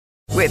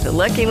With the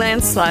Lucky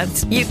Land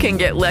Slots, you can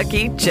get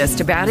lucky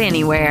just about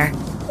anywhere.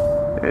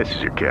 This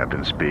is your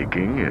captain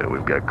speaking.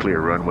 We've got clear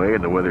runway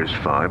and the weather's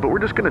fine, but we're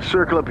just going to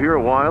circle up here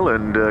a while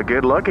and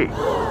get lucky.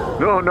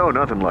 No,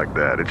 nothing like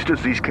that. It's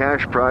just these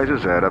cash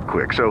prizes add up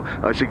quick. So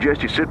I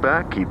suggest you sit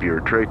back, keep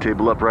your tray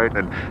table upright,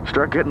 and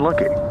start getting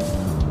lucky.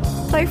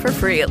 Play for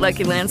free at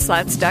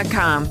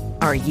LuckyLandSlots.com.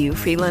 Are you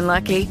feeling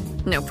lucky?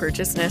 No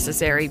purchase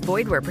necessary.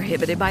 Void where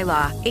prohibited by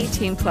law.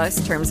 18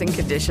 plus terms and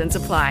conditions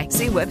apply.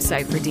 See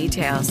website for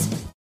details.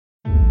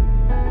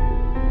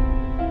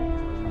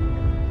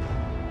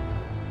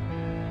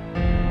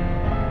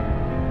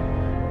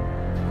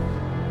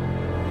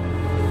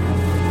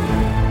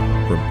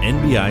 From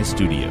NBI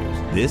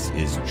Studios, this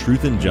is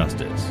Truth and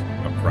Justice,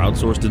 a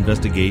crowdsourced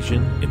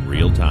investigation in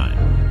real time.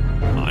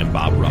 I'm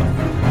Bob Ruff.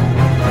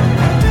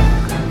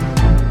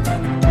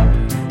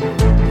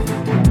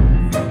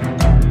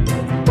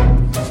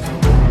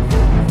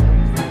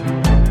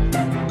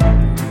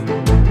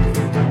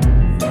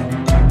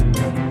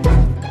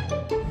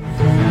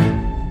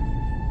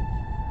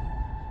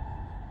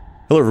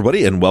 Hello,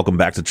 everybody, and welcome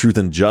back to Truth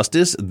and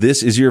Justice.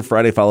 This is your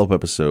Friday follow-up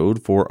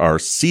episode for our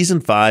Season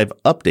 5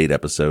 update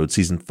episode,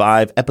 Season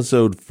 5,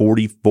 Episode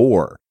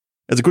 44.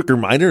 As a quick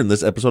reminder, in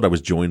this episode, I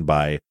was joined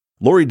by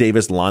Lori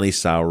Davis, Lonnie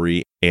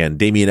Sowery, and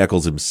Damian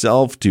Eccles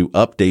himself to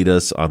update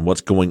us on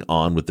what's going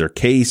on with their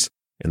case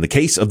and the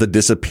case of the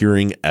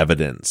disappearing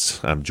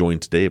evidence. I'm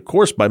joined today, of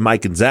course, by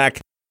Mike and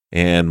Zach,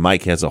 and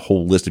Mike has a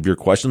whole list of your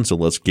questions, so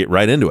let's get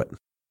right into it.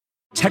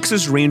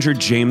 Texas Ranger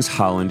James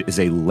Holland is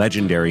a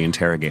legendary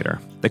interrogator.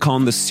 They call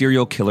him the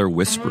serial killer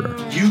whisperer.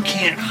 You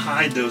can't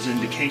hide those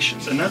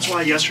indications, and that's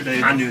why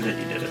yesterday I knew that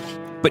you did it.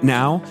 But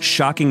now,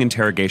 shocking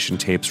interrogation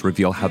tapes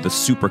reveal how the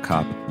super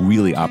cop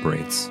really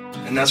operates.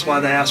 And that's why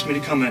they asked me to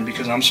come in,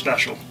 because I'm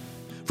special.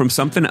 From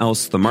Something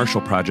Else, The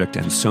Marshall Project,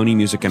 and Sony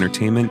Music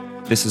Entertainment,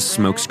 this is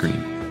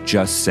Smokescreen.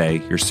 Just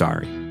say you're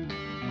sorry.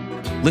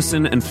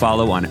 Listen and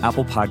follow on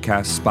Apple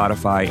Podcasts,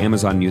 Spotify,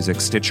 Amazon Music,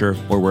 Stitcher,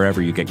 or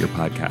wherever you get your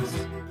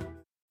podcasts.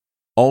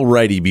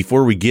 Alrighty,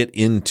 before we get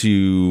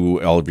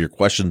into all of your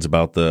questions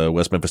about the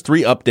West Memphis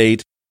 3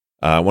 update,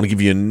 I want to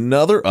give you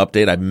another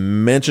update. I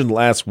mentioned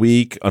last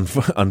week,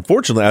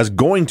 unfortunately, I was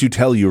going to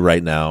tell you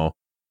right now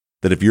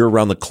that if you're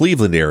around the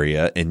Cleveland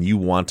area and you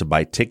want to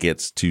buy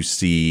tickets to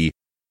see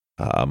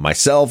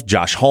myself,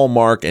 Josh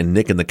Hallmark, and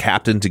Nick and the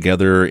Captain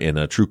together in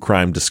a true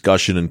crime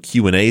discussion and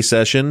Q&A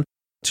session,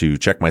 to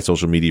check my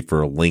social media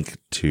for a link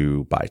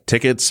to buy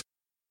tickets.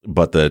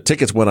 But the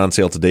tickets went on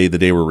sale today, the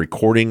day we're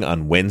recording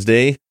on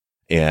Wednesday.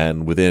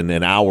 And within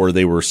an hour,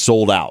 they were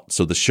sold out.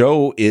 So the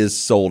show is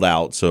sold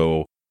out.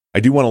 So I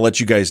do want to let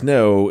you guys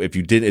know, if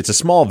you did, it's a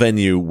small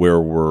venue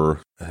where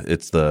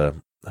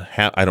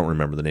I don't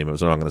remember the name of it,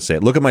 so I'm not going to say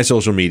it. Look at my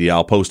social media.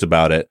 I'll post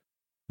about it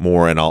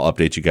more, and I'll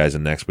update you guys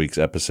in next week's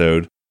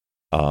episode.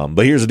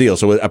 But here's the deal.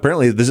 So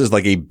apparently this is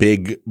like a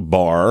big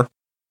bar,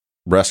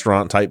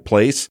 restaurant type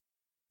place.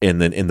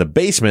 And then in the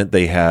basement,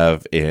 they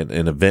have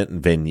an event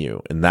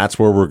venue. And that's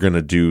where we're going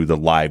to do the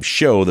live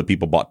show that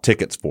people bought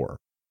tickets for.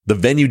 The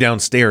venue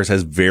downstairs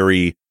has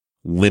very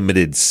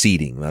limited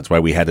seating. That's why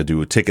we had to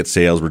do ticket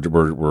sales.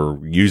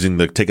 We're using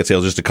the ticket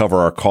sales just to cover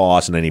our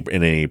costs, and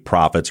any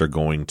profits are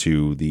going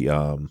to the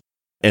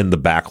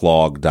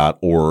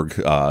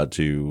endthebacklog.org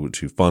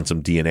to fund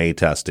some DNA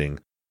testing.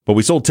 But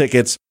we sold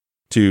tickets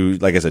to,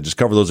 like I said, just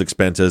cover those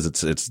expenses.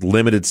 It's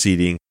limited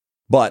seating.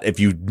 But if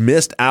you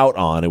missed out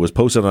on, it was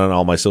posted on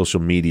all my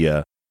social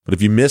media, but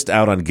if you missed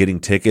out on getting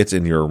tickets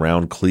and you're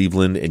around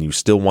Cleveland and you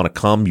still want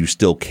to come, you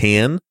still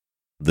can.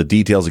 The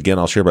details, again,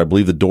 I'll share, but I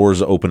believe the doors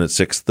open at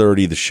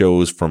 6:30. The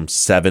show's from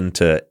 7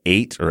 to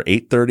 8 or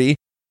 8:30.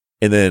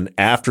 And then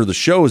after the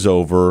show is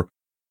over,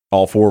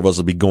 all four of us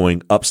will be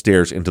going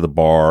upstairs into the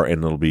bar,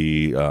 and it'll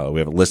be, we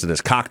have it listed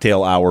as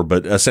cocktail hour,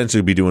 but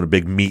essentially we'll be doing a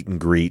big meet and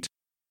greet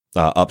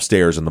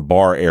upstairs in the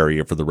bar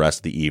area for the rest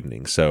of the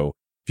evening. So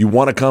if you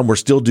want to come, we're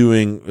still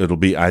doing,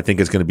 I think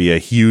it's going to be a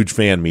huge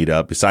fan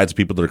meetup besides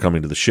people that are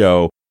coming to the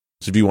show.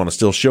 So if you want to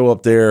still show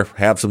up there,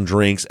 have some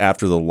drinks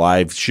after the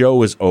live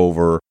show is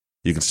over,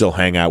 you can still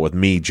hang out with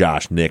me,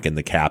 Josh, Nick, and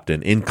the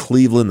Captain in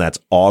Cleveland. That's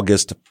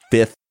August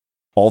 5th.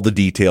 All the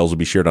details will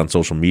be shared on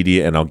social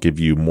media, and I'll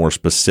give you more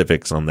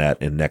specifics on that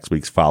in next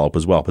week's follow-up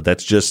as well. But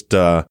that's just,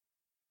 I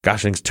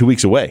think it's 2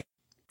 weeks away.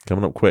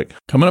 Coming up quick.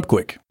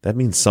 That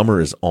means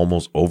summer is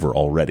almost over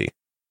already.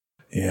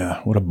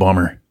 Yeah, what a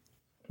bummer.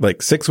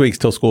 Like 6 weeks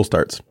till school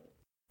starts.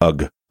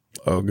 Ugh.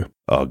 All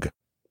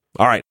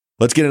right,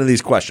 let's get into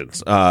these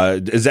questions.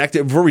 Zach,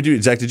 before we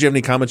do, Zach, did you have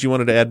any comments you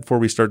wanted to add before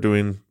we start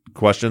doing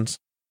questions?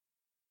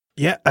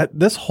 Yeah,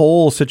 this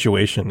whole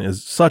situation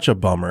is such a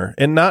bummer,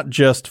 and not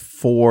just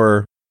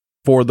for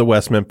the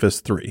West Memphis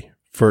 3,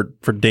 for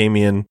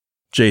Damian,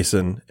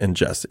 Jason, and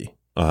Jesse,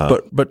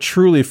 but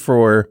truly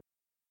for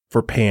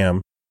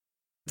Pam,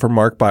 for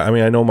Mark Byers. I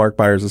mean, I know Mark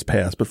Byers is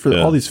passed, but for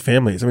all these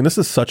families, I mean, this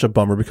is such a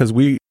bummer because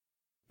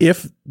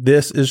if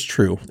this is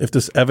true, if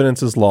this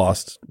evidence is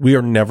lost, we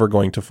are never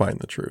going to find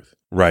the truth.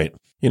 Right.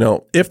 You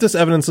know, if this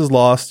evidence is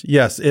lost,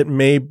 yes, we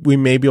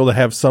may be able to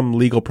have some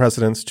legal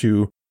precedence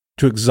to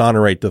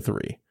exonerate the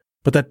 3.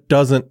 but that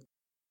doesn't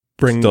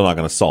bring... Still not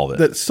going to solve it.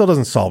 That still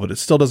doesn't solve it. It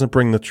still doesn't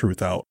bring the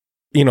truth out.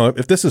 You know,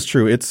 if this is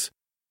true, it's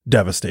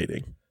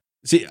devastating.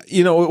 See,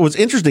 you know, what's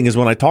interesting is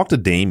when I talked to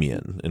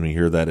Damien, and we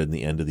hear that in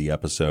the end of the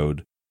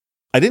episode,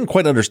 I didn't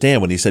quite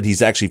understand when he said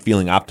he's actually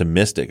feeling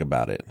optimistic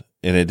about it.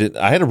 And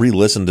I had to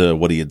re-listen to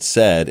what he had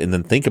said and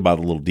then think about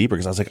it a little deeper,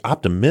 because I was like,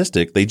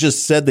 optimistic? They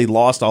just said they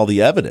lost all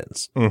the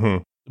evidence.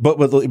 Mm-hmm.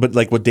 But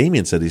like what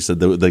Damien said, he said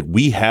that, like,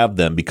 we have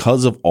them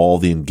because of all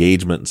the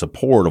engagement and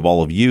support of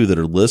all of you that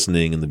are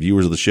listening and the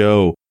viewers of the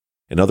show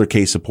and other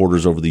case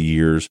supporters over the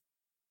years.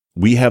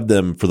 We have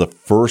them for the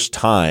first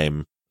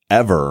time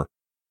ever.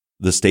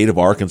 The state of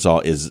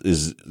Arkansas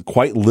is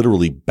quite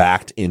literally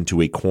backed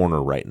into a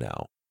corner right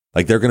now.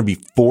 Like, they're going to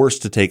be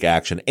forced to take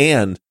action,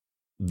 and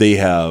they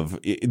have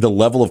the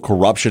level of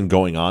corruption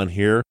going on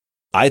here,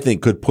 I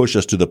think, could push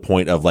us to the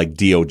point of like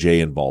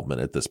DOJ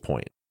involvement at this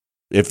point.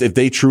 If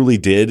they truly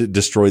did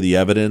destroy the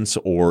evidence,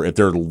 or if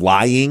they're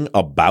lying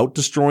about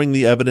destroying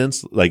the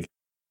evidence, like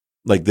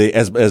they,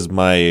 as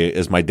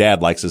my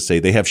dad likes to say,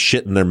 they have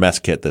shit in their mess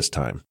kit this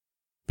time,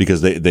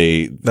 because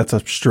they that's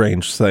a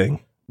strange thing.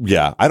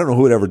 Yeah, I don't know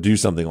who would ever do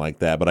something like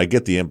that, but I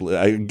get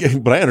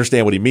but I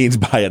understand what he means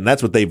by it, and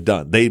that's what they've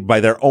done. They, by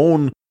their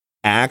own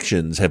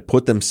actions, have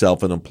put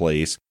themselves in a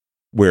place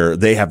where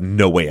they have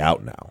no way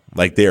out now.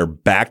 Like, they are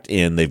backed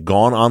in. They've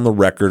gone on the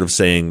record of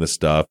saying this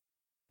stuff,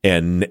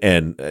 and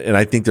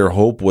I think their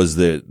hope was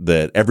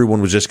that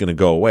everyone was just going to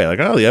go away. Like,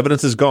 oh, the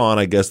evidence is gone.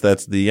 I guess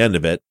that's the end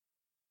of it.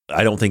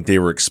 I don't think they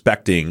were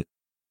expecting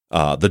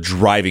the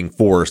driving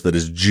force that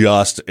is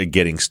just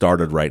getting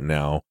started right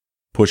now,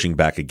 pushing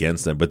back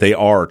against them, but they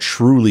are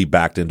truly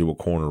backed into a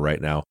corner right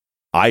now.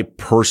 I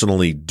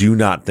personally do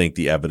not think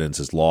the evidence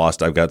is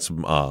lost. I've got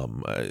some,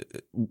 I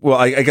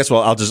guess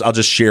I'll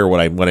just share what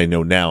I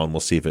know now, and we'll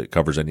see if it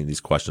covers any of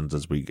these questions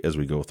as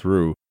we go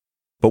through.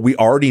 But we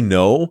already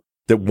know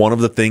that one of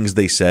the things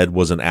they said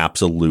was an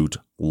absolute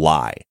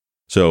lie.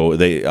 So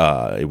they,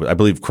 I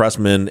believe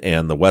Cressman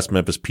and the West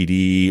Memphis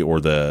PD, or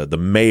the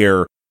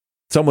mayor,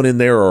 someone in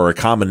there, or a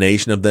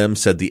combination of them,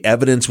 said the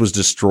evidence was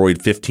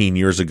destroyed 15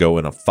 years ago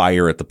in a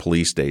fire at the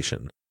police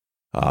station.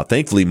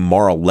 Thankfully,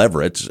 Mara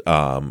Leverett,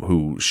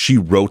 she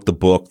wrote the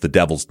book, The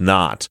Devil's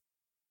Knot,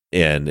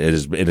 and it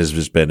has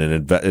just been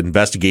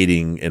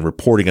investigating and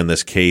reporting on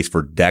this case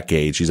for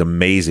decades. She's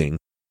amazing.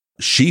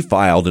 She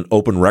filed an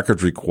open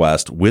records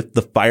request with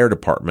the fire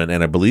department,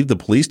 and I believe the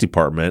police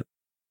department,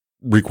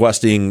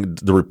 requesting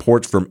the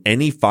reports from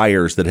any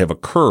fires that have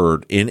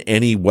occurred in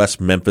any West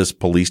Memphis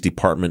Police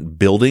Department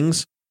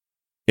buildings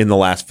in the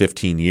last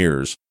 15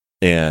 years.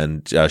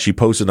 And she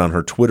posted on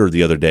her Twitter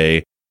the other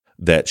day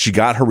that she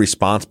got her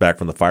response back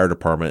from the fire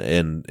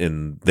department,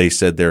 and they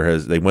said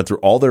they went through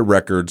all their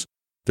records.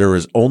 There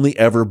has only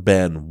ever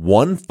been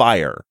one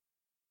fire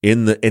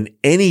in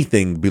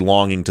anything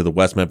belonging to the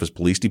West Memphis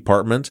Police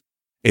Department,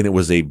 and it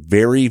was a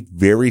very,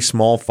 very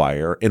small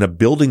fire in a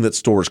building that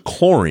stores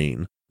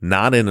chlorine.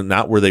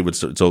 Not where they would.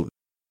 So, I don't know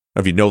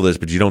if you know this,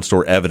 but you don't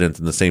store evidence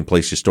in the same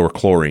place you store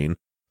chlorine.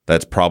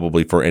 That's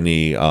probably for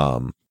any.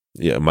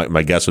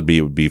 My guess would be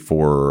it would be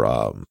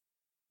for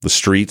the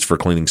streets, for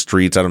cleaning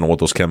streets. I don't know what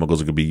those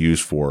chemicals could be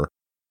used for.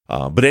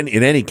 But in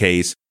any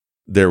case,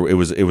 it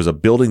was a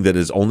building that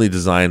is only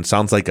designed,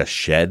 sounds like a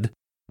shed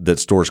that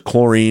stores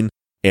chlorine,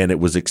 and it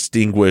was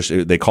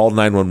extinguished. They called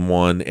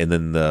 911, and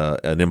then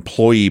an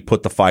employee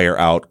put the fire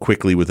out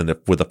quickly with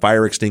a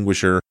fire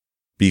extinguisher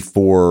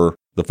before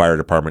the fire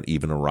department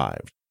even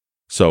arrived.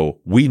 So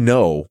we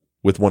know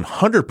with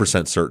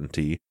 100%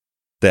 certainty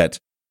that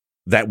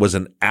was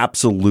an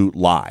absolute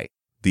lie.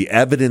 The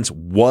evidence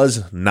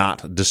was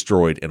not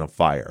destroyed in a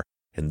fire.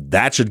 And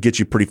that should get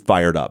you pretty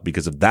fired up,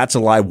 because if that's a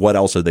lie, what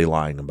else are they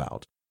lying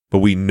about? But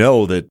we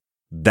know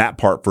that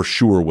part for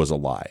sure was a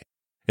lie.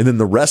 And then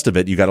the rest of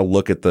it, you got to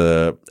look at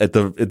the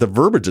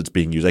verbiage that's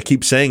being used. I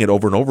keep saying it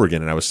over and over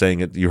again, and I was saying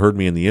it. You heard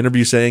me in the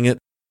interview saying it.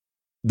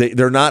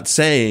 They're not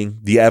saying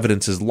the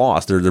evidence is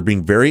lost. They're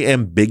being very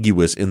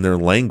ambiguous in their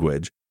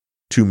language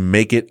to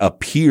make it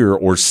appear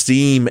or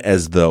seem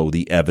as though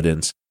the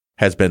evidence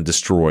has been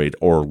destroyed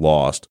or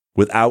lost,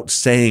 without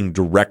saying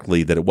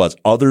directly that it was.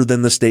 Other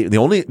than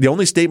the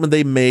only statement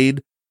they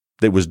made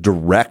that was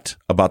direct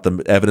about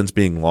the evidence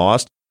being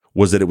lost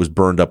was that it was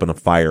burned up in a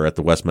fire at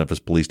the West Memphis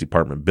Police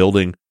Department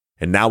building,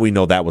 and now we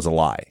know that was a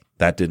lie.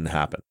 That didn't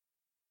happen.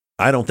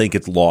 I don't think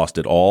it's lost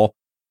at all.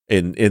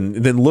 And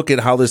then look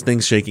at how this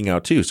thing's shaking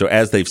out too. So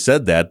as they've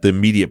said that, the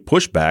immediate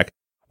pushback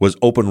was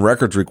open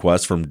records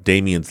requests from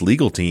Damien's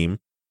legal team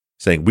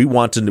saying, we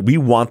want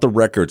the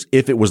records.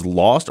 If it was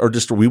lost or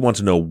destroyed, we want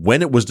to know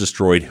when it was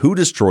destroyed, who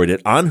destroyed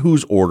it, on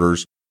whose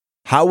orders,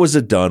 how was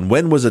it done,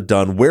 when was it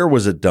done, where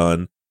was it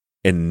done,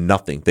 and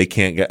nothing. They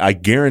can't get. I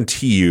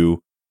guarantee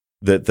you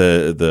that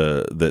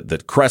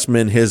that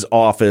Cressman, his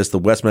office, the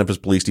West Memphis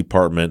Police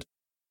Department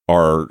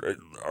are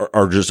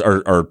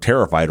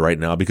terrified right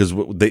now, because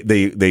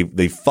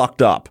they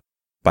fucked up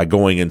by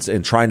going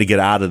and trying to get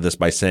out of this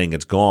by saying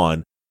it's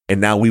gone, and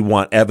now we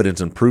want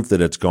evidence and proof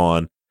that it's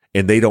gone,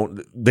 and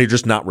they're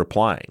just not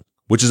replying.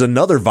 which is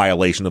another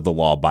violation of the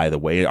law, by the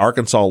way.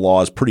 Arkansas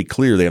law is pretty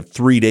clear. They have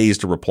 3 days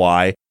to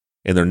reply,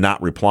 and they're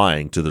not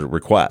replying to the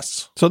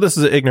requests. So this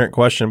is an ignorant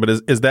question, but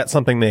is that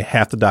something they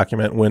have to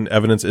document when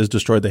evidence is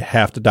destroyed? They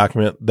have to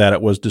document that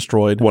it was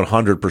destroyed?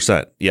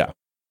 100%, yeah.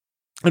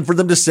 And for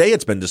them to say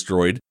it's been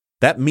destroyed,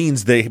 that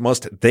means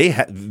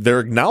they're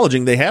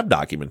acknowledging they have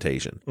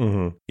documentation.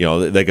 Mm-hmm. You know,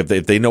 like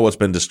if they know it's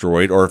been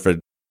destroyed, or if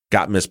it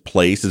got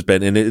misplaced,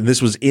 and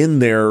this was in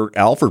their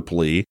Alford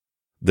plea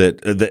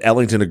that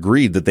Ellington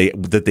agreed that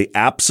they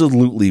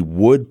absolutely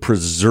would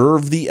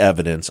preserve the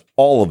evidence,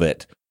 all of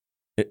it,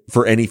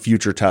 for any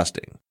future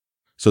testing.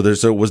 So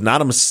it was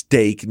not a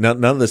mistake.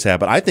 None of this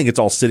happened. I think it's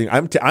all sitting.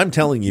 I'm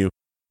telling you,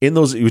 in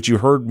those, which you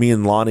heard me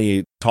and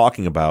Lonnie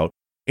talking about,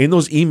 in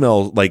those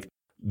emails, like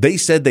they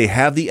said they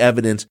have the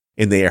evidence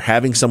and they are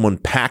having someone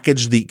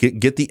package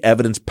get the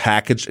evidence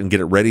packaged and get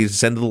it ready to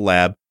send to the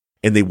lab.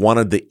 And they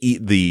wanted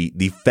the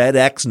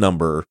FedEx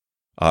number,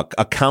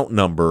 account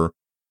number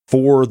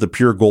for the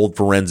Pure Gold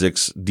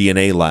Forensics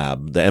DNA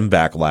lab, the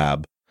MVAC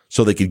lab,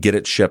 so they could get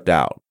it shipped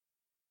out.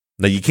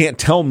 Now, you can't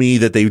tell me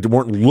that they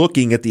weren't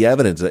looking at the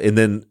evidence and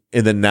then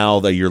now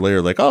a year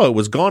later, like, oh, it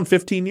was gone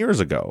 15 years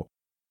ago.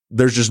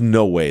 There's just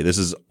no way. This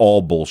is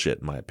all bullshit,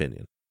 in my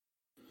opinion.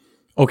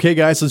 Okay,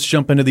 guys, let's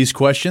jump into these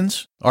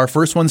questions. Our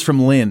first one's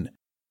from Lynn.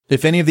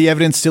 If any of the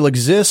evidence still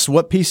exists,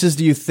 what pieces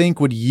do you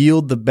think would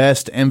yield the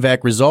best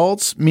MVAC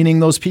results, meaning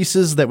those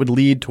pieces that would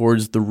lead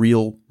towards the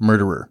real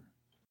murderer?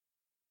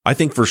 I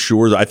think for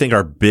sure, I think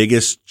our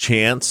biggest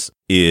chance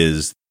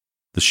is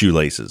the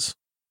shoelaces.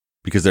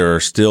 Because there are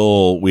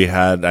still, when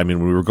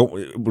we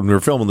were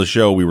filming the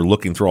show, we were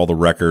looking through all the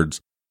records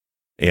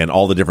and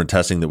all the different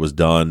testing that was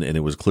done, and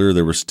it was clear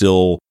there were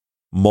still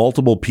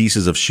multiple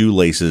pieces of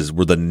shoelaces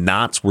where the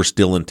knots were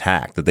still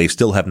intact, that they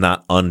still have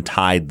not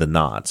untied the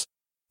knots.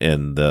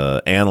 And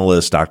the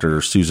analyst,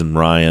 Dr. Susan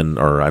Ryan,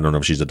 or I don't know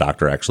if she's a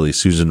doctor actually,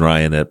 Susan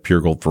Ryan at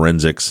Pure Gold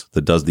Forensics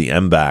that does the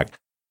MVAC,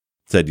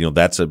 said,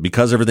 that's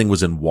because everything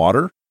was in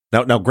water.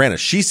 Now, granted,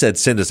 she said,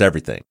 send us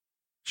everything.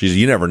 She said,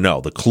 you never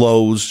know. The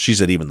clothes, she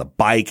said, even the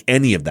bike,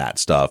 any of that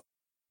stuff,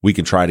 we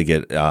can try to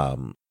get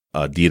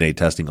DNA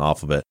testing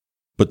off of it.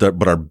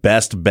 But our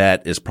best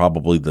bet is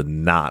probably the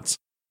knots,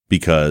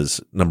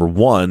 because number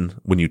one,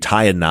 when you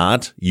tie a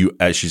knot,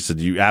 as she said,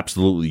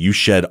 you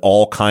shed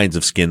all kinds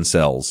of skin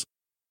cells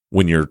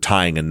when you're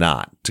tying a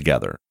knot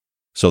together.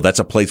 So that's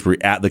a place where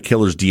the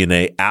killer's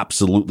DNA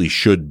absolutely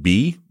should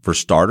be, for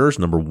starters,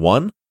 number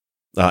one.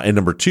 And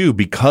number two,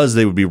 because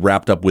they would be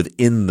wrapped up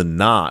within the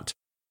knot,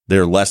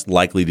 they're less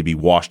likely to be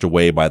washed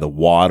away by the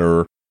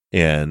water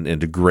and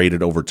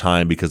degraded over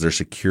time because they're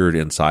secured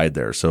inside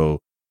there. So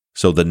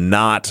the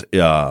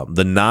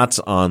knots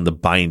on the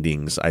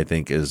bindings, I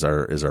think, is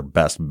our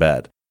best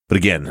bet. But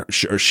again,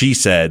 she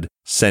said,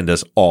 send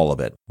us all of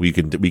it. We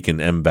can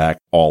MVAC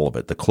all of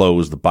it. The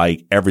clothes, the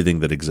bike, everything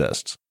that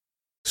exists.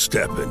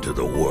 Step into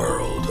the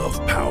world of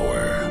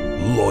power,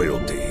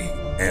 loyalty,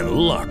 and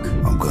luck.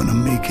 I'm gonna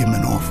make him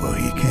an offer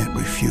he can't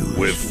refuse.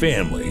 With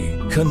family,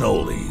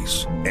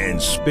 cannolis, and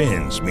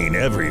spins mean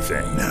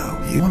everything. Now,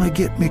 you wanna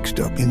get mixed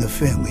up in the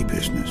family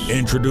business.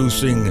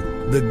 Introducing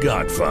The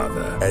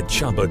Godfather at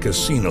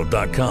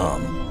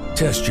ChumbaCasino.com.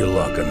 Test your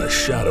luck in the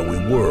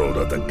shadowy world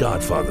of The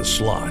Godfather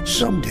slot.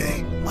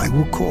 Someday, I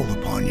will call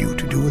upon you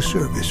to do a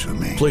service for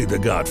me. Play The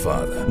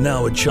Godfather,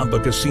 now at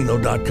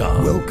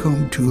ChumbaCasino.com.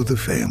 Welcome to the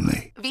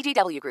family.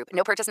 VGW Group.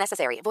 No purchase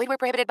necessary. Void where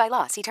prohibited by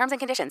law. See terms and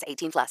conditions.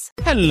 18+.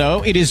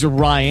 Hello, it is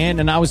Ryan,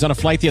 and I was on a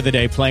flight the other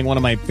day playing one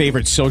of my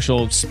favorite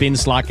social spin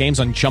slot games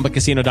on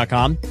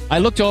ChumbaCasino.com. I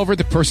looked over at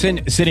the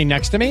person sitting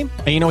next to me,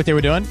 and you know what they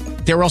were doing?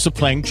 They were also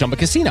playing Chumba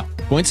Casino.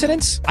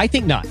 Coincidence? I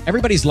think not.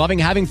 Everybody's loving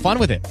having fun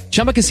with it.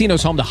 Chumba Casino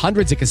is home to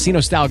hundreds of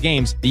casino-style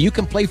games that you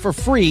can play for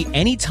free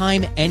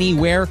anytime,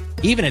 anywhere,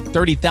 even at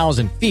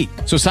 30,000 feet.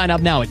 So sign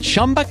up now at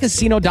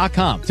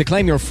ChumbaCasino.com to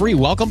claim your free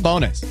welcome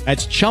bonus.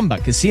 That's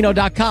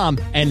ChumbaCasino.com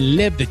and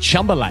live the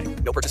Chumba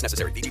life. No purchase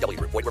necessary. VGW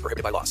Group. Void where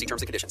prohibited by law. See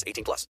terms and conditions.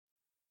 18+.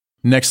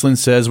 Nextland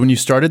says, when you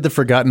started the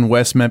Forgotten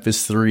West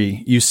Memphis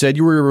 3, you said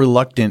you were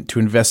reluctant to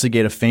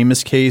investigate a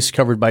famous case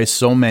covered by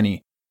so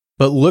many.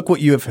 But look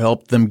what you have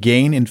helped them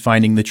gain in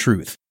finding the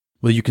truth.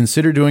 Will you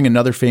consider doing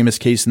another famous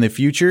case in the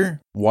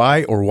future?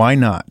 Why or why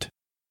not?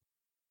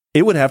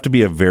 It would have to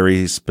be a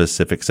very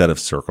specific set of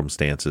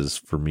circumstances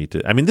for me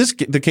to. I mean,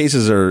 the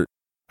cases are,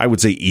 I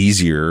would say,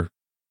 easier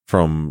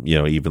from,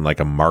 even like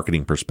a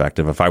marketing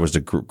perspective. If I was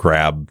to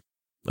grab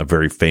a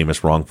very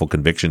famous wrongful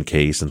conviction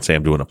case and say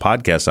I'm doing a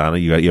podcast on it,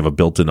 you have a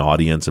built-in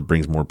audience. It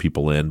brings more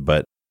people in.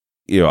 But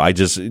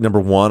number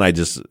one,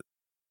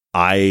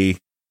 I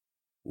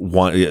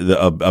want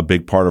a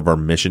big part of our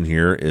mission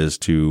here is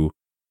to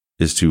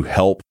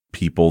help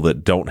people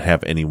that don't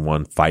have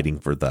anyone fighting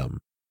for them.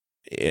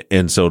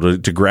 And so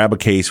to grab a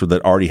case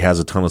that already has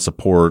a ton of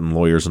support and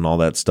lawyers and all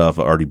that stuff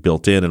already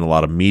built in and a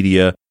lot of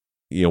media,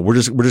 we're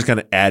just kind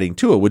of adding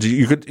to it, which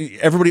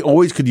everybody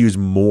always could use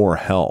more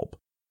help.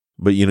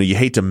 But, you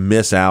hate to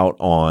miss out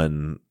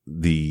on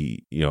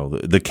the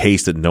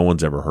case that no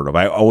one's ever heard of.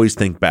 I always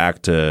think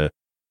back to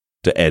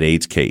Ed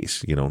Aids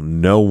case.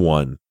 No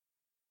one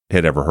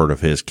had ever heard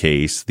of his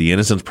case. The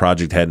Innocence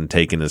Project hadn't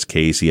taken his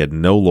case. He had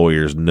no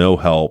lawyers, no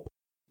help.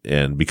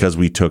 And because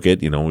we took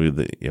it,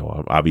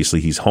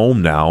 obviously he's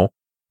home now,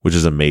 which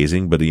is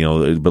amazing. But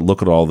but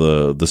look at all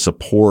the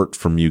support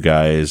from you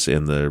guys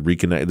and the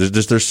reconnect.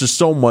 There's just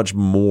so much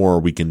more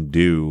we can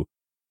do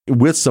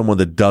with someone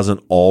that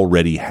doesn't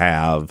already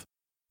have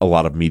a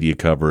lot of media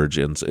coverage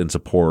and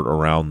support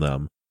around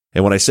them.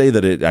 And when I say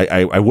that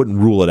I wouldn't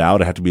rule it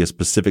out, it had to be a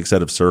specific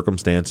set of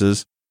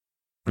circumstances.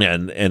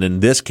 And in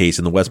this case,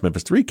 in the West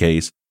Memphis 3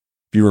 case,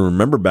 if you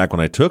remember back when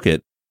I took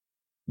it,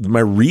 my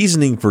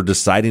reasoning for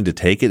deciding to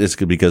take it is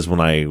because when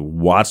I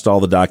watched all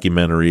the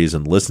documentaries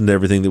and listened to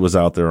everything that was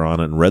out there on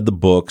it and read the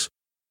books,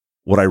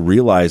 what I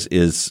realized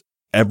is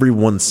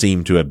everyone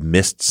seemed to have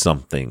missed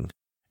something,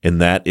 and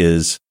that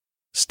is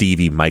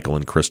Stevie, Michael,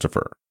 and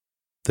Christopher.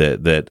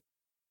 That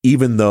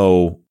even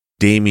though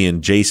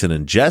Damien, Jason,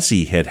 and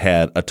Jesse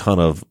had a ton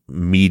of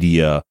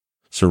media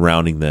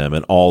surrounding them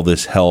and all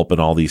this help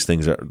and all these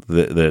things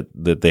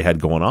that they had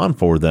going on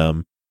for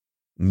them,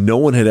 no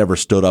one had ever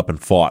stood up and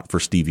fought for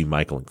Stevie,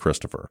 Michael, and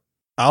Christopher.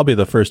 I'll be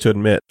the first to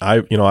admit,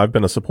 I've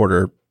been a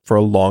supporter for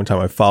a long time.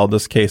 I've followed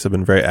this case. I've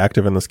been very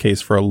active in this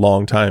case for a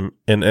long time.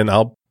 And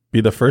I'll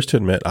be the first to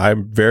admit,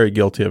 I'm very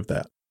guilty of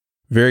that.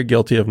 Very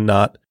guilty of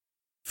not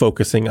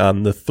focusing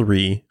on the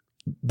three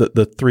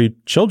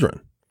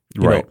children.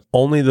 Right.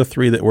 Only the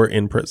 3 that were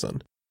in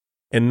prison,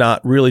 and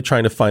not really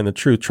trying to find the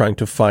truth, trying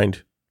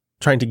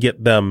to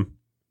get them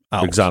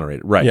out.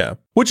 Exonerated. Right. Yeah.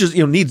 Which is,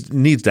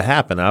 needs to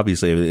happen.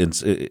 Obviously,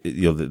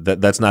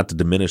 that's not to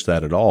diminish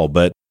that at all,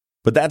 but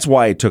that's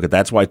why I took it.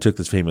 That's why I took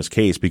this famous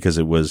case, because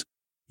it was,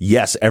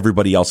 yes,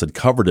 everybody else had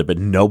covered it, but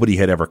nobody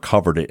had ever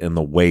covered it in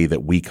the way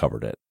that we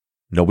covered it.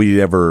 Nobody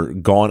had ever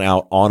gone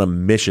out on a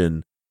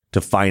mission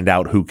to find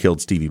out who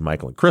killed Stevie,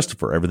 Michael, and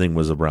Christopher. Everything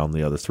was around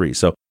the other 3.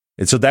 So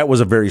that was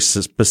a very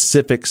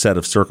specific set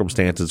of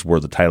circumstances where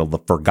the title, The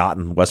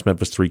Forgotten West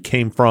Memphis 3,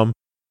 came from.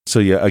 So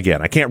yeah,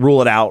 again, I can't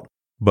rule it out,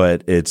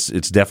 but it's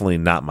definitely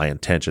not my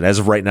intention. As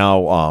of right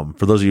now,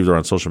 for those of you that are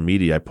on social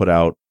media, I put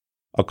out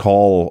a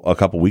call a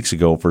couple weeks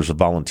ago for some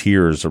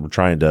volunteers. We're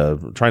trying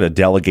to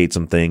delegate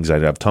some things. I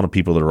have a ton of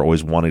people that are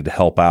always wanting to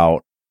help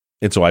out.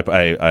 And so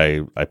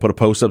I put a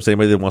post up saying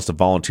anybody that wants to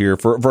volunteer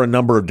for a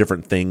number of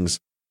different things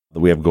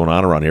that we have going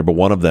on around here. But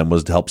one of them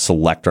was to help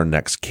select our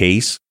next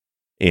case.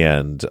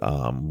 And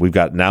we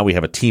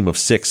have a team of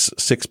six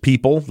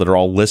people that are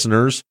all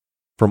listeners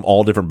from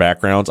all different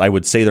backgrounds. I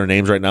would say their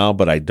names right now,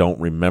 but I don't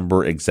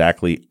remember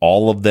exactly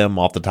all of them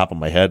off the top of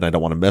my head, and I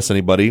don't want to miss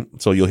anybody.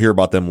 So you'll hear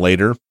about them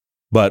later.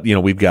 But,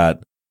 we've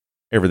got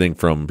everything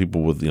from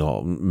people with,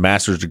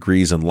 master's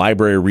degrees in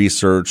library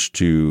research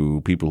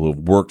to people who have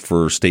worked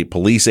for state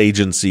police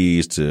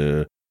agencies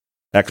to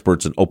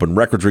experts in open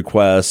records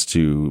requests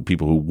to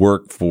people who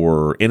work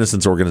for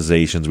innocence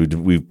organizations.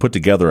 We've put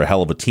together a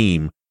hell of a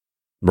team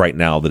right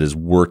now that is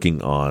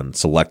working on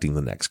selecting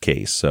the next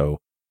case. So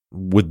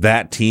with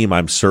that team,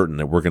 I'm certain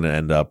that we're going to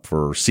end up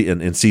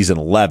in season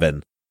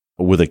 11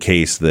 with a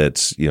case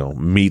that,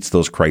 meets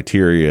those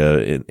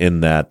criteria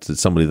in that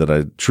it's somebody that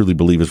I truly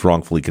believe is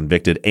wrongfully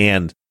convicted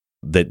and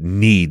that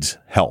needs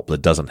help,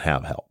 that doesn't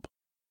have help.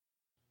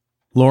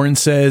 Lauren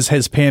says,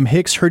 has Pam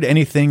Hicks heard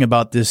anything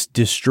about this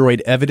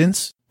destroyed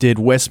evidence? Did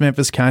West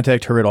Memphis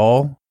contact her at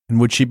all? And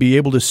would she be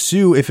able to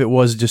sue if it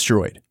was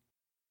destroyed?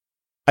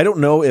 I don't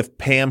know if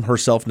Pam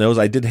herself knows.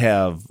 I did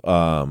have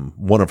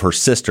one of her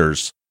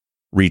sisters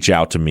reach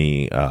out to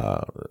me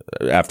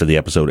after the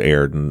episode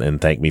aired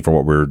and thank me for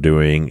what we were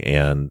doing,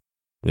 and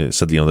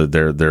said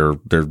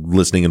they're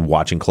listening and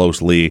watching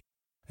closely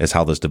as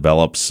how this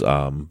develops.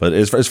 But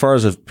as far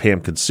as if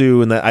Pam could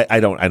sue, and that I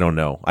don't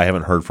know. I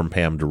haven't heard from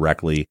Pam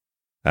directly,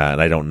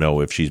 and I don't know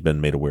if she's been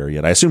made aware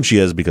yet. I assume she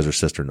is because her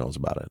sister knows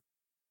about it.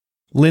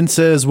 Lynn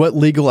says, what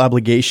legal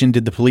obligation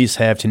did the police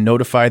have to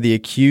notify the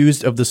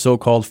accused of the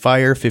so-called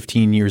fire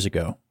 15 years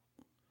ago?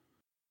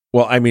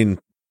 Well, I mean,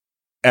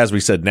 as we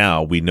said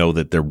now, we know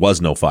that there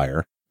was no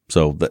fire.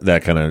 So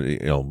that kind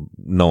of,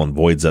 null and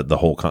voids the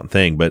whole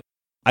thing. But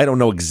I don't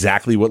know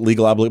exactly what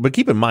legal obligation. But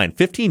keep in mind,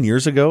 15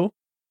 years ago,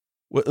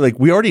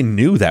 we already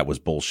knew that was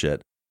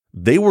bullshit.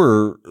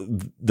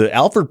 The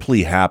Alford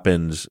plea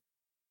happened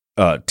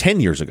 10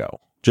 years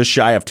ago, just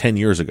shy of 10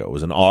 years ago. It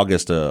was in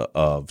August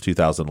of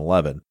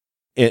 2011.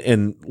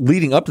 And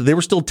leading up to, they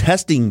were still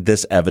testing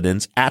this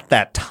evidence at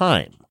that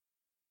time.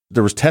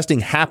 There was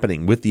testing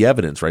happening with the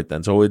evidence right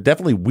then. So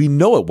we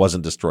know it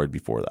wasn't destroyed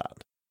before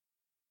that.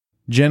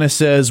 Jenna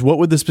says, what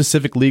would the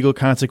specific legal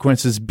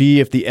consequences be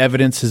if the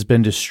evidence has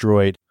been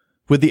destroyed?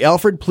 Would the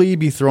Alford plea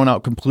be thrown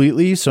out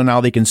completely so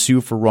now they can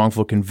sue for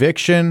wrongful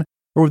conviction?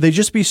 Or would they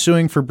just be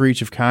suing for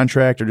breach of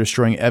contract or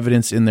destroying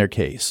evidence in their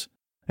case?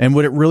 And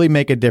would it really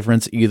make a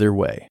difference either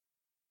way?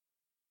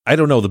 I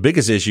don't know. The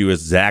biggest issue, as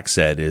Zach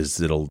said, is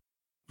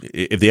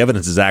if the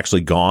evidence is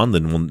actually gone,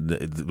 then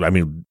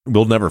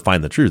we'll never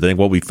find the truth. I think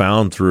what we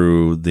found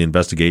through the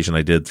investigation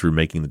I did through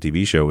making the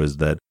TV show is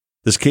that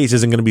this case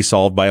isn't going to be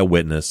solved by a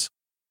witness.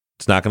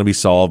 It's not going to be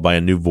solved by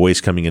a new voice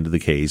coming into the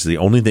case. The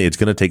only thing, it's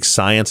going to take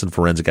science and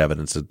forensic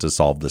evidence to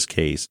solve this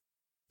case.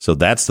 So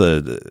that's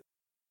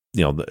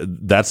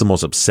that's the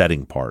most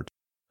upsetting part.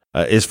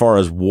 As far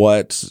as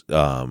what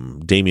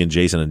Damian,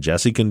 Jason, and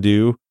Jesse can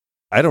do,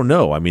 I don't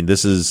know. I mean,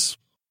 it's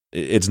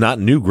not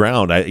new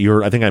ground. I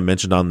think I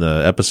mentioned on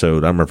the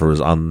episode, I don't remember if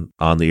it was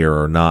on the air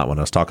or not, when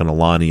I was talking to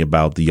Lonnie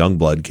about the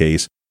Youngblood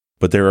case,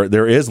 but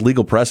there is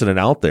legal precedent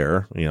out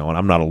there, and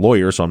I'm not a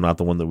lawyer, so I'm not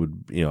the one that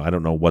would, I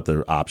don't know what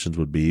the options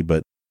would be,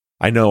 but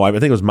I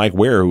think it was Mike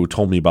Ware who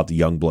told me about the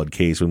Youngblood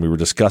case when we were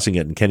discussing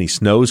it in Kenny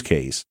Snow's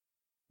case,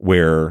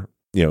 where,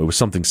 it was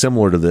something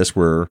similar to this,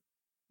 where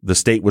the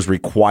state was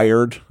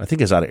required, I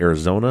think it's out of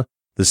Arizona,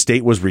 the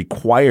state was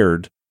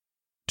required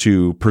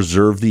to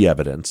preserve the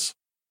evidence.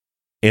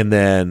 And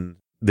then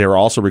they're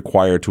also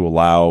required to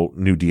allow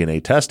new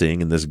DNA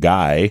testing. And this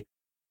guy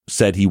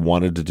said he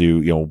wanted to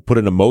do, put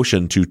in a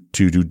motion to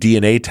do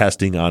DNA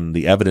testing on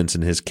the evidence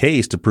in his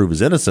case to prove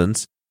his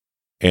innocence.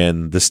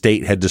 And the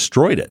state had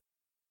destroyed it.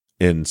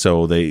 And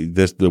so they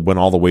went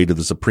all the way to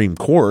the Supreme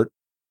Court.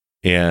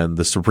 And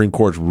the Supreme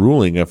Court's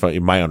ruling, if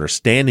my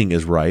understanding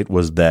is right,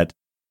 was that,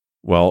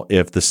 well,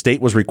 if the state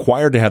was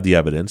required to have the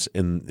evidence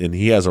and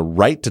he has a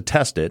right to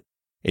test it,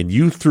 and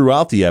you threw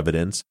out the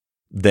evidence,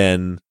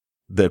 then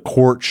the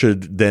court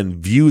should then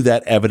view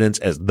that evidence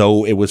as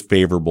though it was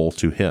favorable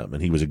to him.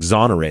 And he was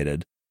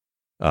exonerated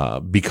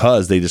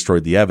because they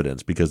destroyed the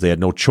evidence, because they had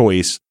no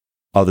choice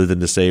other than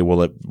to say,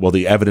 well,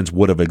 the evidence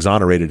would have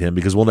exonerated him,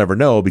 because we'll never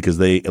know because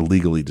they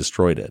illegally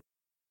destroyed it.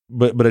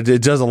 But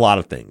it does a lot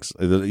of things.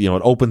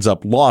 It opens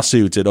up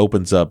lawsuits. It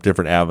opens up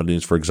different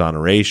avenues for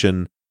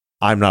exoneration.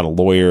 I'm not a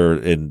lawyer,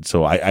 and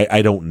so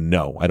I don't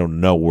know. I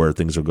don't know where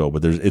things will go.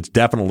 But it's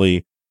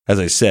definitely, as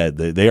I said,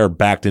 they are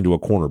backed into a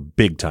corner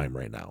big time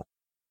right now.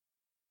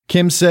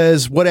 Kim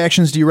says, what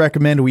actions do you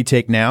recommend we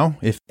take now,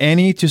 if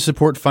any, to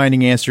support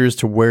finding answers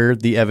to where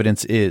the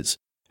evidence is?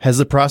 Has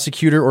the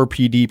prosecutor or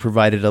PD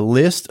provided a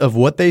list of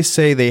what they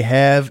say they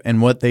have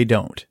and what they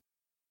don't?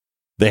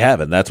 They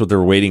haven't. That's what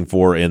they're waiting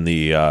for in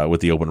the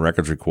with the open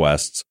records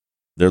requests.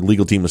 Their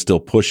legal team is still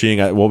pushing.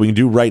 What we can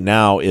do right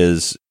now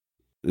is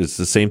it's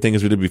the same thing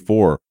as we did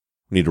before.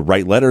 We need to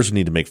write letters. We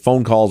need to make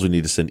phone calls. We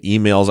need to send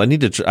emails.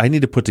 I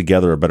need to put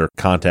together a better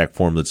contact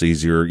form that's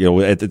easier.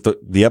 At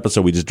the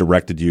episode we just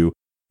directed you,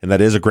 and that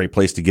is a great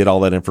place to get all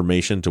that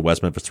information, to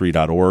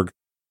westmemphis3.org,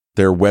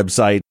 their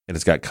website, and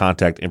it's got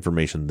contact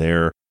information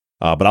there.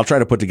 But I'll try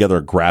to put together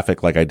a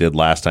graphic like I did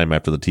last time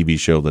after the TV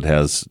show that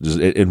has just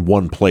in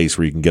one place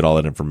where you can get all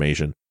that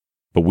information.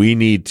 But we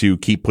need to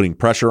keep putting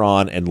pressure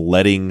on and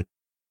letting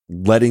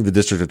the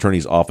district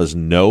attorney's office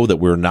know that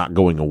we're not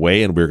going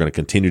away, and we're going to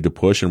continue to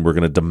push, and we're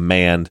going to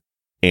demand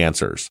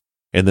answers.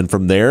 And then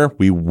from there,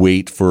 we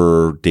wait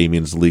for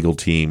Damian's legal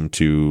team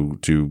to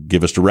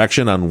give us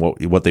direction on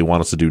what they want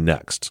us to do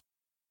next.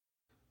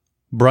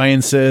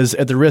 Brian says,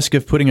 at the risk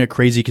of putting a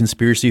crazy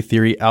conspiracy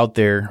theory out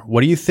there,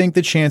 what do you think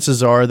the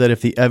chances are that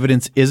if the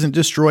evidence isn't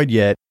destroyed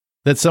yet,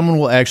 that someone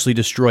will actually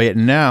destroy it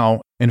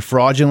now and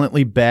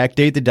fraudulently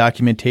backdate the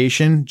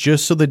documentation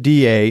just so the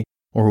DA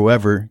or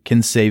whoever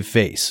can save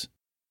face?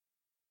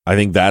 I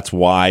think that's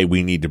why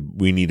we need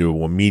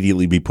to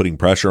immediately be putting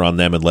pressure on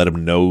them and let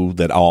them know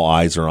that all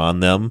eyes are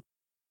on them,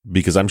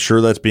 because I'm sure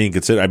that's being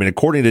considered. I mean,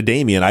 according to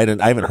Damian, I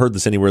haven't heard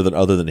this anywhere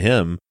other than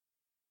him.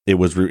 It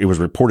was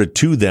reported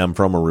to them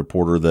from a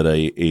reporter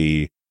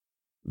that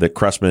that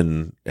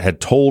Cressman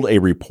had told a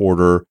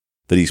reporter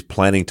that he's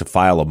planning to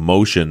file a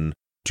motion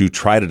to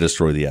try to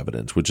destroy the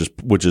evidence,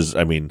 which is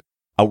I mean,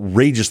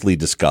 outrageously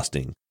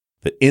disgusting.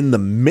 That in the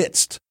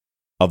midst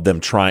of them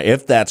trying,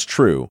 if that's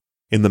true,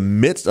 in the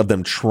midst of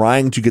them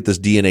trying to get this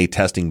DNA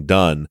testing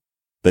done,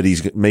 that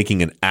he's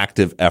making an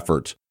active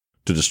effort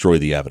to destroy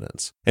the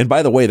evidence. And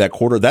by the way,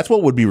 that's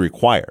what would be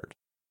required.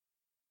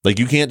 Like,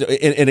 you can't,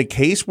 in a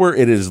case where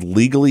it is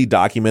legally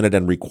documented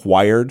and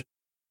required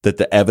that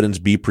the evidence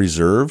be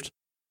preserved,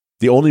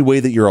 the only way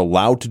that you're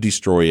allowed to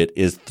destroy it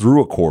is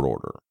through a court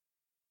order.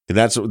 And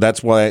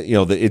that's why,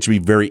 it should be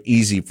very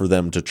easy for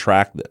them to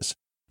track this.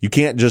 You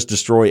can't just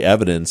destroy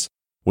evidence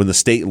when the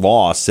state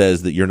law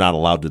says that you're not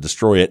allowed to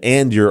destroy it,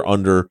 and you're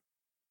under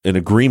an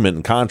agreement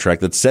and contract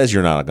that says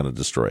you're not going to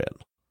destroy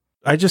it.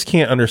 I just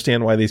can't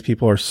understand why these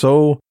people are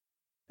so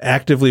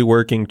actively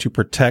working to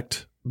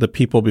protect the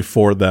people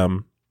before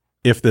them.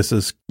 If this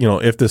is,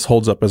 if this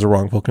holds up as a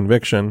wrongful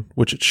conviction,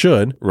 which it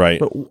should. Right.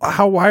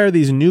 But why are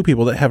these new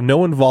people that have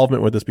no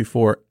involvement with this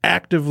before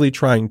actively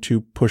trying to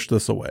push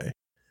this away?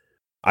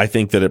 I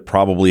think that it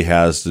probably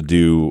has to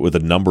do with a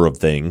number of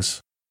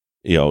things.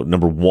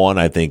 Number one,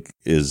 I think,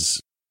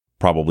 is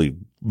probably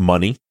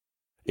money.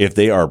 If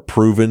they are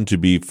proven to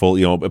be full,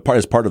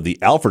 as part of the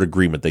Alford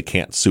agreement, they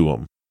can't sue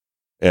them.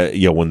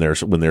 When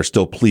they're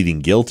still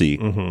pleading guilty.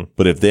 Mm-hmm.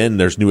 But if then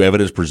there's new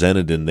evidence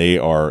presented and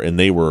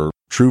they were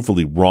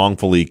truthfully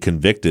wrongfully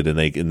convicted, and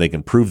they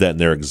can prove that and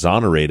they're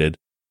exonerated,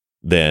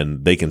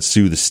 then they can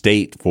sue the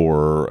state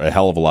for a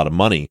hell of a lot of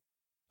money.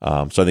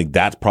 So I think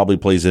that probably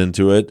plays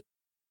into it.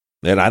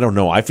 And I don't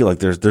know. I feel like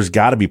there's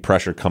got to be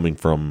pressure coming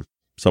from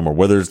somewhere,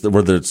 whether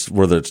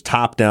it's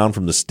top down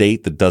from the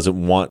state that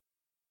doesn't want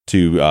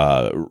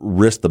to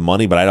risk the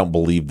money, but I don't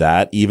believe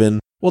that. Even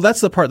Well,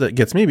 that's the part that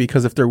gets me,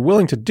 because if they're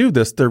willing to do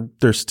this,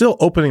 they're still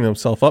opening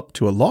themselves up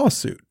to a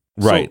lawsuit.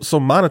 Right. So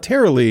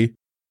monetarily,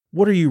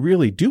 what are you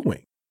really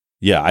doing?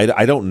 Yeah,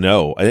 I don't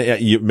know.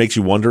 It makes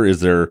you wonder, is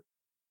there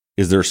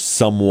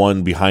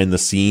someone behind the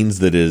scenes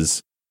that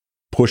is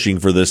pushing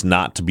for this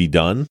not to be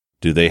done?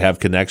 Do they have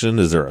connection?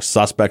 Is there a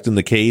suspect in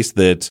the case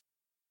that,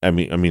 I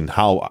mean,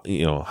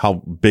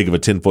 how big of a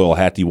tinfoil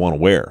hat do you want to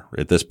wear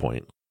at this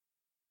point?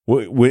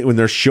 When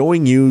they're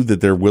showing you that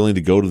they're willing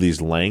to go to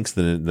these lengths,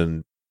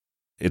 then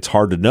it's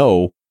hard to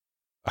know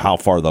how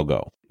far they'll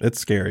go. It's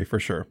scary for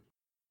sure.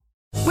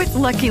 With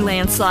Lucky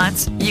Land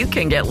Slots, you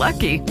can get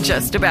lucky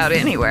just about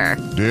anywhere.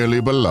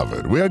 Dearly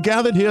beloved, we are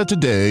gathered here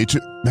today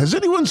to... Has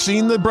anyone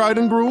seen the bride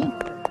and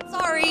groom?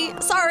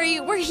 Sorry,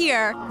 we're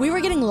here. We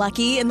were getting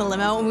lucky in the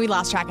limo and we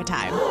lost track of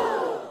time.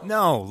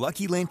 No,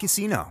 Lucky Land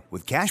Casino,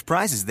 with cash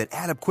prizes that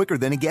add up quicker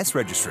than a guest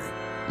registry.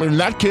 In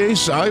that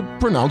case, I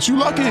pronounce you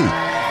lucky.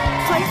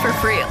 Play for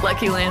free at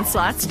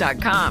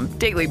LuckyLandSlots.com.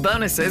 Daily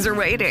bonuses are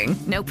waiting.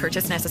 No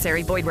purchase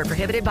necessary. Void where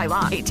prohibited by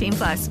law.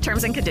 18+.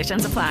 Terms and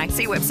conditions apply.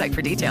 See website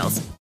for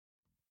details.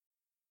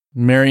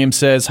 Miriam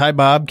says, "Hi,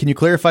 Bob. Can you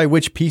clarify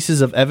which pieces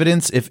of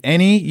evidence, if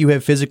any, you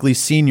have physically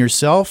seen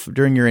yourself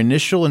during your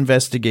initial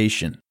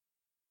investigation?"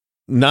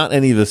 Not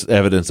any of this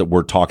evidence that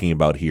we're talking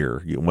about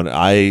here. When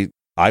I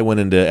went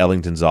into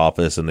Ellington's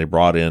office and they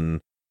brought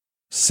in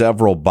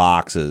several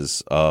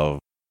boxes of,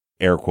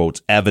 air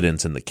quotes,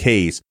 evidence in the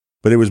case,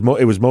 but it was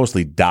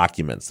mostly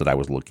documents that I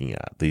was looking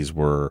at. These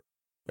were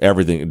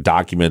everything,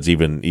 documents,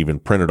 even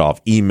printed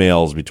off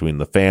emails between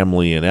the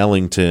family and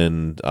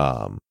Ellington,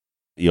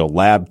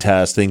 lab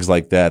tests, things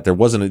like that. There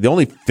wasn't the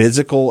only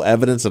physical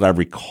evidence that I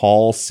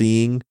recall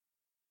seeing.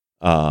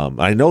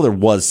 I know there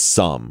was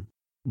some,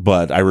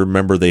 but I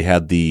remember they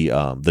had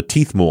the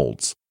teeth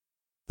molds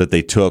that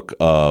they took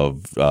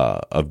of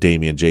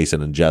Damien,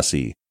 Jason, and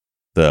Jesse.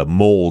 The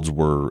molds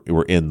were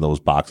in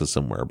those boxes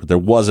somewhere, but there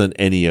wasn't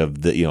any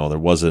of the, there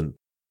wasn't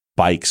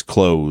bikes,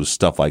 clothes,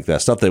 stuff like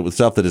that. Stuff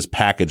that is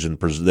packaged and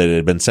that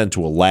had been sent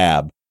to a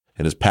lab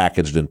and is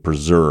packaged and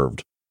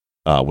preserved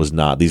was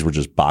not. These were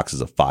just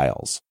boxes of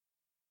files.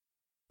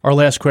 Our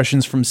last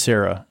question's from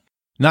Sarah.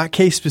 Not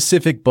case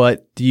specific,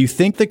 but do you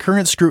think the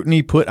current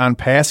scrutiny put on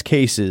past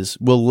cases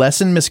will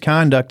lessen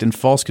misconduct and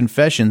false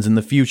confessions in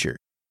the future?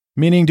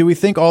 Meaning, do we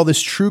think all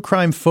this true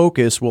crime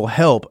focus will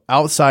help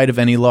outside of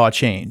any law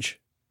change?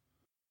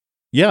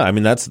 Yeah, I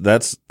mean that's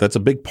a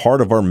big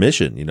part of our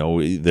mission.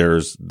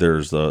 There's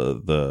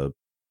the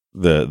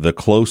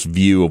close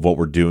view of what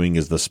we're doing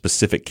is the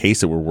specific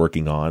case that we're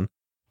working on,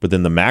 but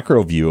then the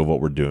macro view of what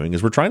we're doing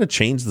is we're trying to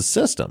change the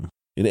system,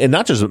 and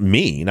not just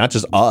me, not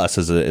just us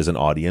as an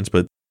audience,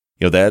 but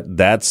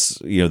that's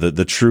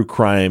the true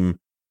crime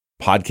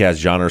podcast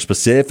genre,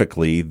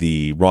 specifically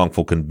the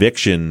wrongful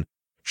conviction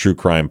true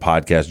crime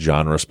podcast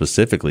genre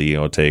specifically.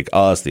 Take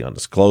us, the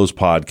Undisclosed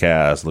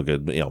podcast. Look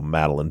at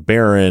Madeline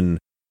Barron,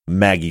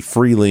 Maggie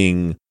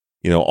Freeling,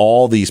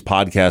 all these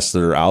podcasts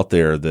that are out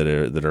there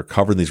that are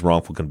covering these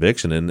wrongful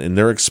conviction, and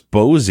they're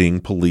exposing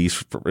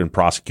police and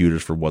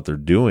prosecutors for what they're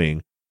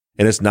doing.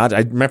 And it's not.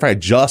 Matter of fact, I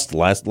just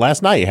last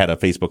night I had a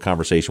Facebook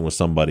conversation with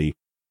somebody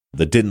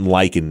that didn't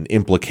like an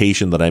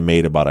implication that I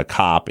made about a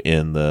cop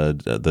in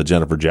the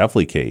Jennifer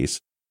Jeffley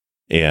case,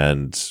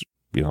 and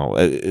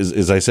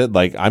as I said,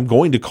 like, I'm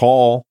going to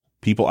call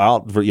people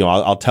out for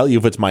I'll tell you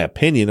if it's my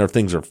opinion or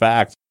things are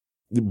fact,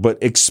 but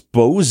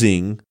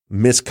exposing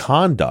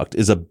misconduct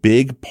is a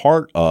big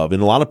part of,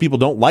 and a lot of people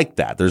don't like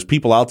that. There's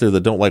people out there that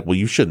don't like, well,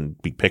 you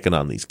shouldn't be picking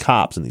on these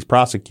cops and these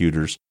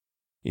prosecutors,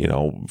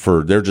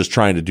 for they're just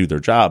trying to do their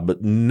job.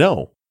 But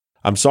no,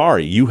 I'm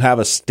sorry. You have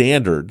a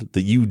standard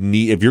that you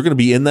need. If you're going to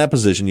be in that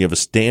position, you have a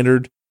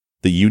standard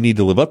that you need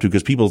to live up to,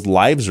 because people's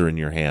lives are in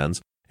your hands.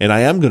 And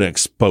I am going to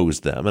expose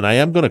them, and I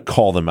am going to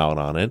call them out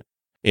on it.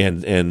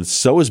 And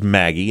so is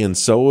Maggie, and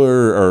so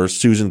are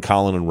Susan,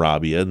 Colin, and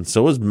Rabia, and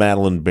so is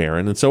Madeline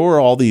Barron, and so are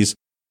all these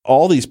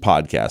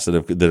podcasts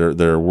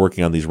that are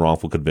working on these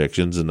wrongful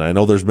convictions. And I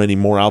know there's many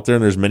more out there,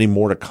 and there's many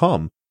more to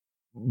come.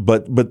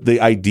 But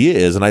the idea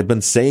is, and I've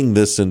been saying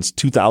this since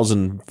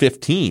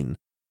 2015,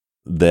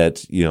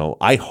 that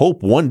I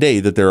hope one day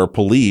that there are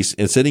police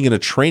and sitting in a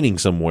training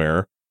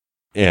somewhere,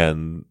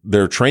 and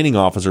their training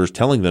officers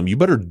telling them, you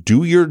better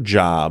do your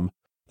job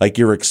like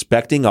you're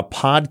expecting a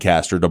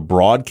podcaster to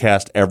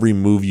broadcast every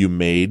move you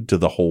made to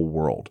the whole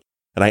world.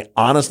 And I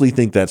honestly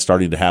think that's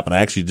starting to happen.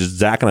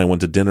 Zach and I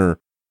went to dinner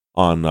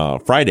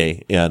on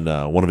Friday, and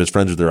one of his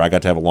friends was there. I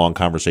got to have a long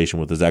conversation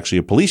with is actually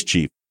a police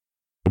chief.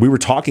 We were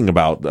talking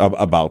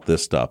about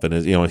this stuff, and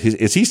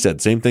as he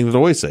said, same thing that I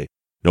always say: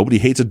 nobody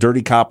hates a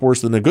dirty cop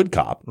worse than a good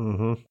cop.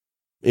 Mm-hmm.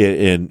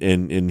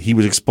 And he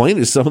was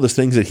explaining some of the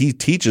things that he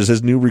teaches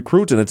his new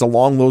recruits, and it's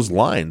along those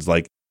lines.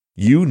 Like,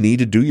 you need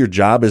to do your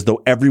job as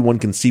though everyone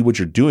can see what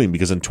you're doing,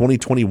 because in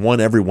 2021,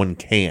 everyone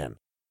can.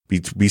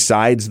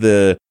 Besides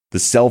the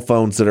cell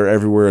phones that are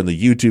everywhere, and the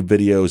YouTube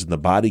videos and the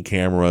body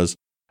cameras,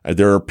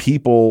 there are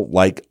people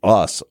like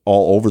us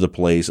all over the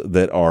place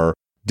that are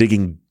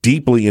digging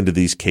deeply into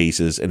these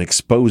cases and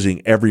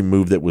exposing every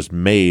move that was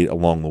made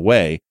along the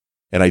way.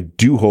 And I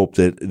do hope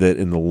that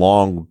in the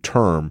long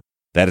term,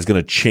 that is going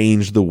to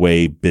change the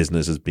way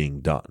business is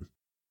being done.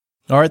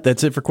 All right,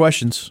 that's it for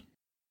questions.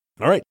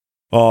 All right.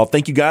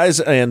 Thank you guys.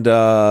 And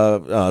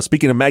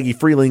speaking of Maggie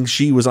Freeling,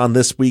 she was on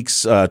this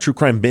week's True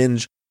Crime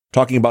Binge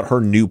talking about her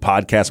new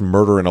podcast,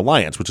 Murder and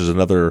Alliance, which is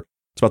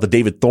it's about the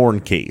David Thorne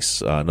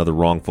case, another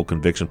wrongful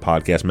conviction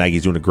podcast.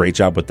 Maggie's doing a great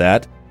job with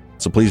that.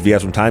 So please, if you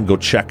have some time, go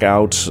check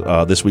out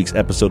this week's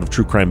episode of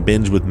True Crime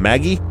Binge with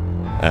Maggie.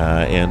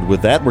 And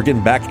with that, we're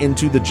getting back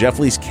into the Jeff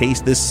Lee's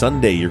case this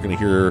Sunday. You're going to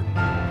hear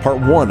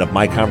part 1 of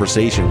my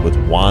conversation with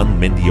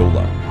Juan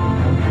Mendiola.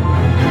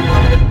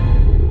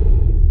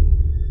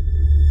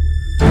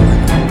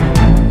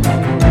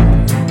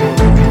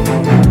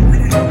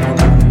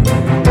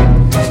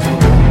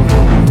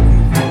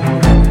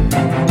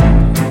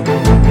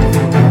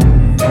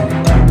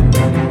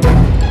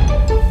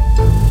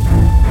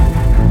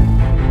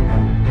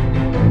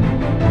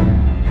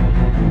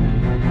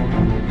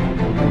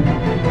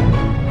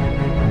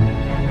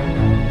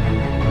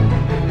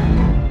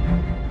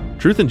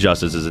 Truth and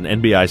Justice is an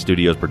NBI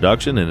Studios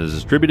production and is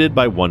distributed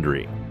by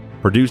Wondery.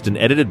 Produced and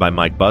edited by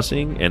Mike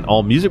Bussing, and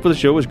all music for the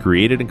show was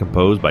created and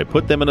composed by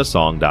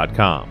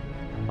PutThemInASong.com.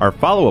 Our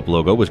follow-up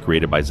logo was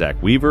created by Zach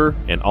Weaver,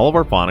 and all of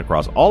our font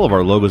across all of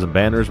our logos and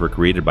banners were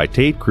created by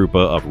Tate Krupa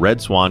of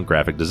Red Swan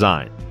Graphic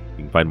Design.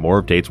 You can find more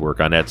of Tate's work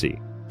on Etsy.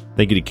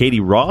 Thank you to Katie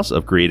Ross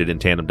of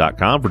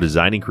CreatedInTandem.com for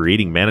designing,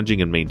 creating,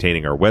 managing, and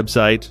maintaining our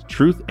website,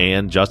 Truth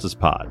and Justice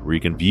Pod, where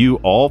you can view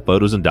all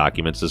photos and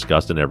documents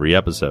discussed in every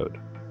episode.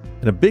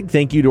 And a big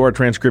thank you to our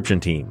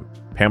transcription team,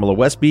 Pamela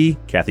Westby,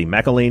 Kathy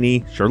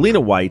McElhaney,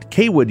 Charlena White,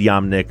 Kaywood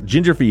Yomnick,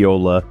 Ginger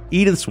Fiola,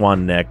 Edith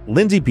Swanneck,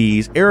 Lindsay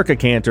Pease, Erica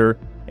Cantor,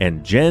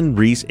 and Jen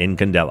Reese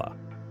Incandela.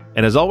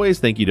 And as always,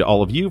 thank you to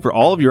all of you for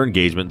all of your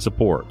engagement and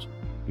support.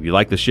 If you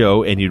like the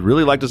show and you'd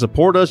really like to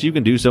support us, you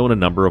can do so in a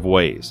number of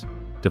ways.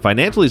 To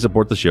financially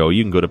support the show,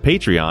 you can go to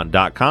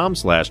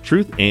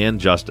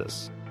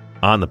patreon.com/truthandjustice.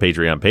 On the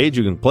Patreon page,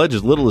 you can pledge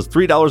as little as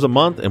 $3 a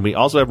month, and we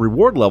also have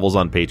reward levels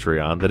on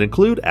Patreon that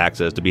include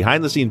access to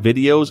behind-the-scenes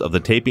videos of the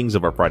tapings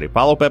of our Friday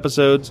Follow-Up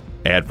episodes,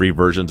 ad-free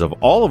versions of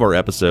all of our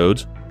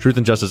episodes, Truth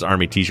and Justice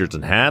Army t-shirts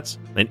and hats,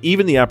 and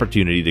even the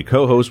opportunity to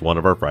co-host one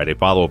of our Friday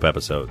Follow-Up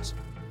episodes.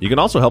 You can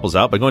also help us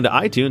out by going to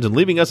iTunes and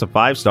leaving us a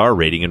 5-star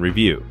rating and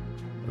review.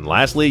 And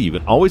lastly, you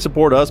can always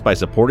support us by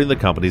supporting the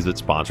companies that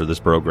sponsor this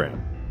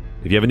program.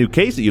 If you have a new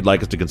case that you'd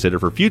like us to consider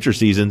for future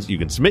seasons, you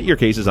can submit your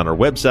cases on our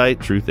website,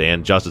 Truth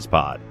and Justice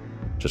Pod.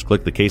 Just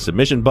click the case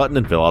submission button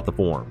and fill out the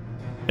form.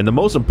 And the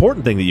most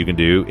important thing that you can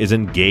do is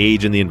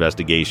engage in the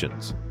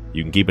investigations.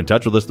 You can keep in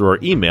touch with us through our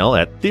email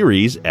at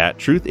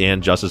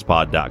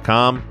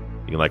theories@truthandjusticepod.com.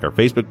 You can like our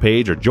Facebook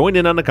page or join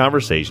in on the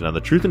conversation on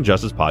the Truth and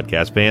Justice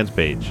Podcast fans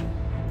page.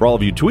 For all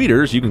of you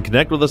tweeters, you can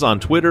connect with us on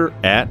Twitter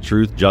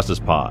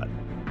 @TruthJusticePod.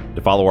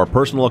 To follow our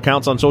personal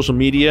accounts on social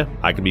media,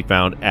 I can be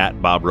found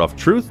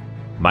 @BobRuffTruth.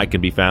 Mike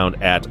can be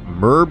found at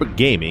Murb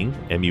Gaming,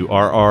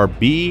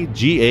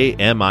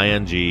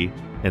 MURRBGAMING,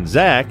 and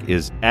Zach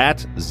is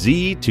at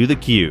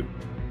Z2TheQ.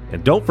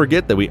 And don't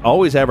forget that we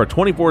always have our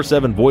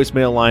 24/7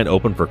 voicemail line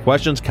open for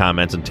questions,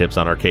 comments, and tips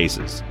on our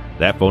cases.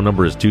 That phone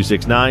number is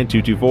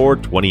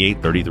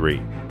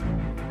 269-224-2833.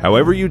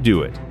 However you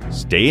do it,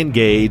 stay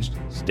engaged,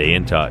 stay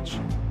in touch.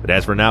 But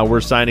as for now,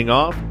 we're signing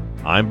off.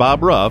 I'm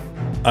Bob Ruff.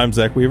 I'm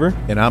Zach Weaver.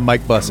 And I'm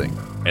Mike Bussing.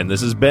 And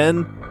this has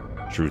been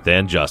Truth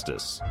and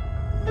Justice.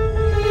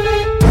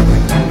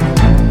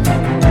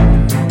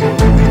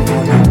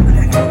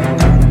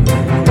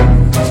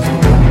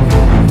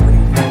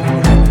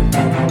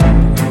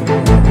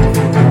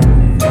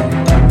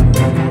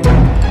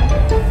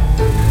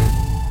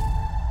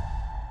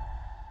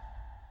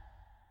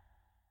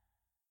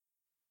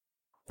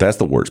 That's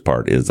the worst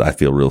part is I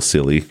feel real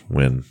silly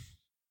when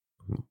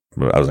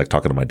I was like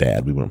talking to my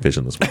dad. We went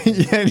fishing this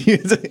morning. Yeah, and he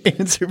has an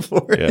answer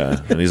for it. Yeah.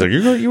 And he's like,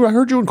 I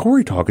heard you and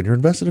Corey talking. You're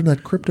invested in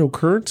that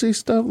cryptocurrency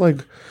stuff?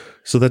 Like,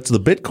 so that's the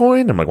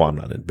Bitcoin? I'm like, well, I'm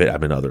not in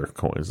I'm in other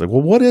coins. Like,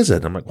 well, what is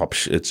it? I'm like, well,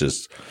 it's a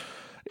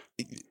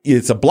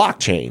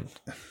blockchain.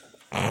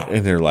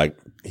 And they're like,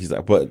 he's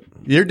like, what?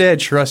 Your dad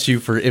trusts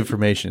you for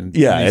information.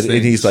 Yeah. And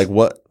he's like,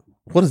 what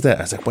is that?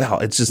 I was like, well,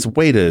 it's just a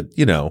way to,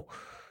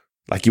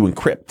 like you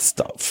encrypt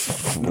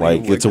stuff.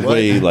 Like it's a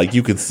way like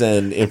you can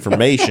send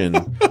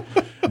information.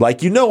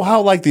 Like,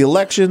 how like the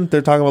election,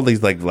 they're talking about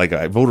these like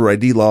voter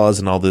ID laws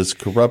and all this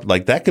corrupt,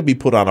 like that could be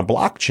put on a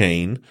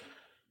blockchain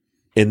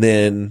and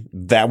then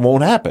that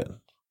won't happen.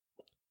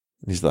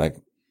 And he's like,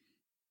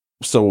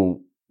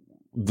 so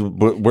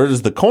where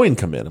does the coin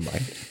come in? I'm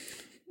like,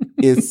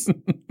 it's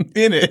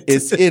in it.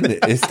 It's in it.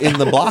 It's in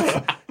the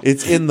block.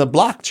 It's in the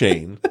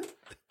blockchain.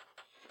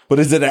 But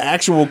is it an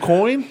actual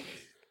coin?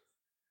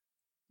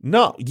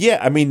 No. Yeah.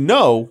 I mean,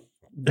 no,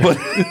 but,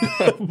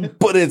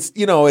 but it's,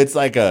 it's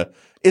like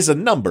it's a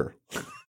number.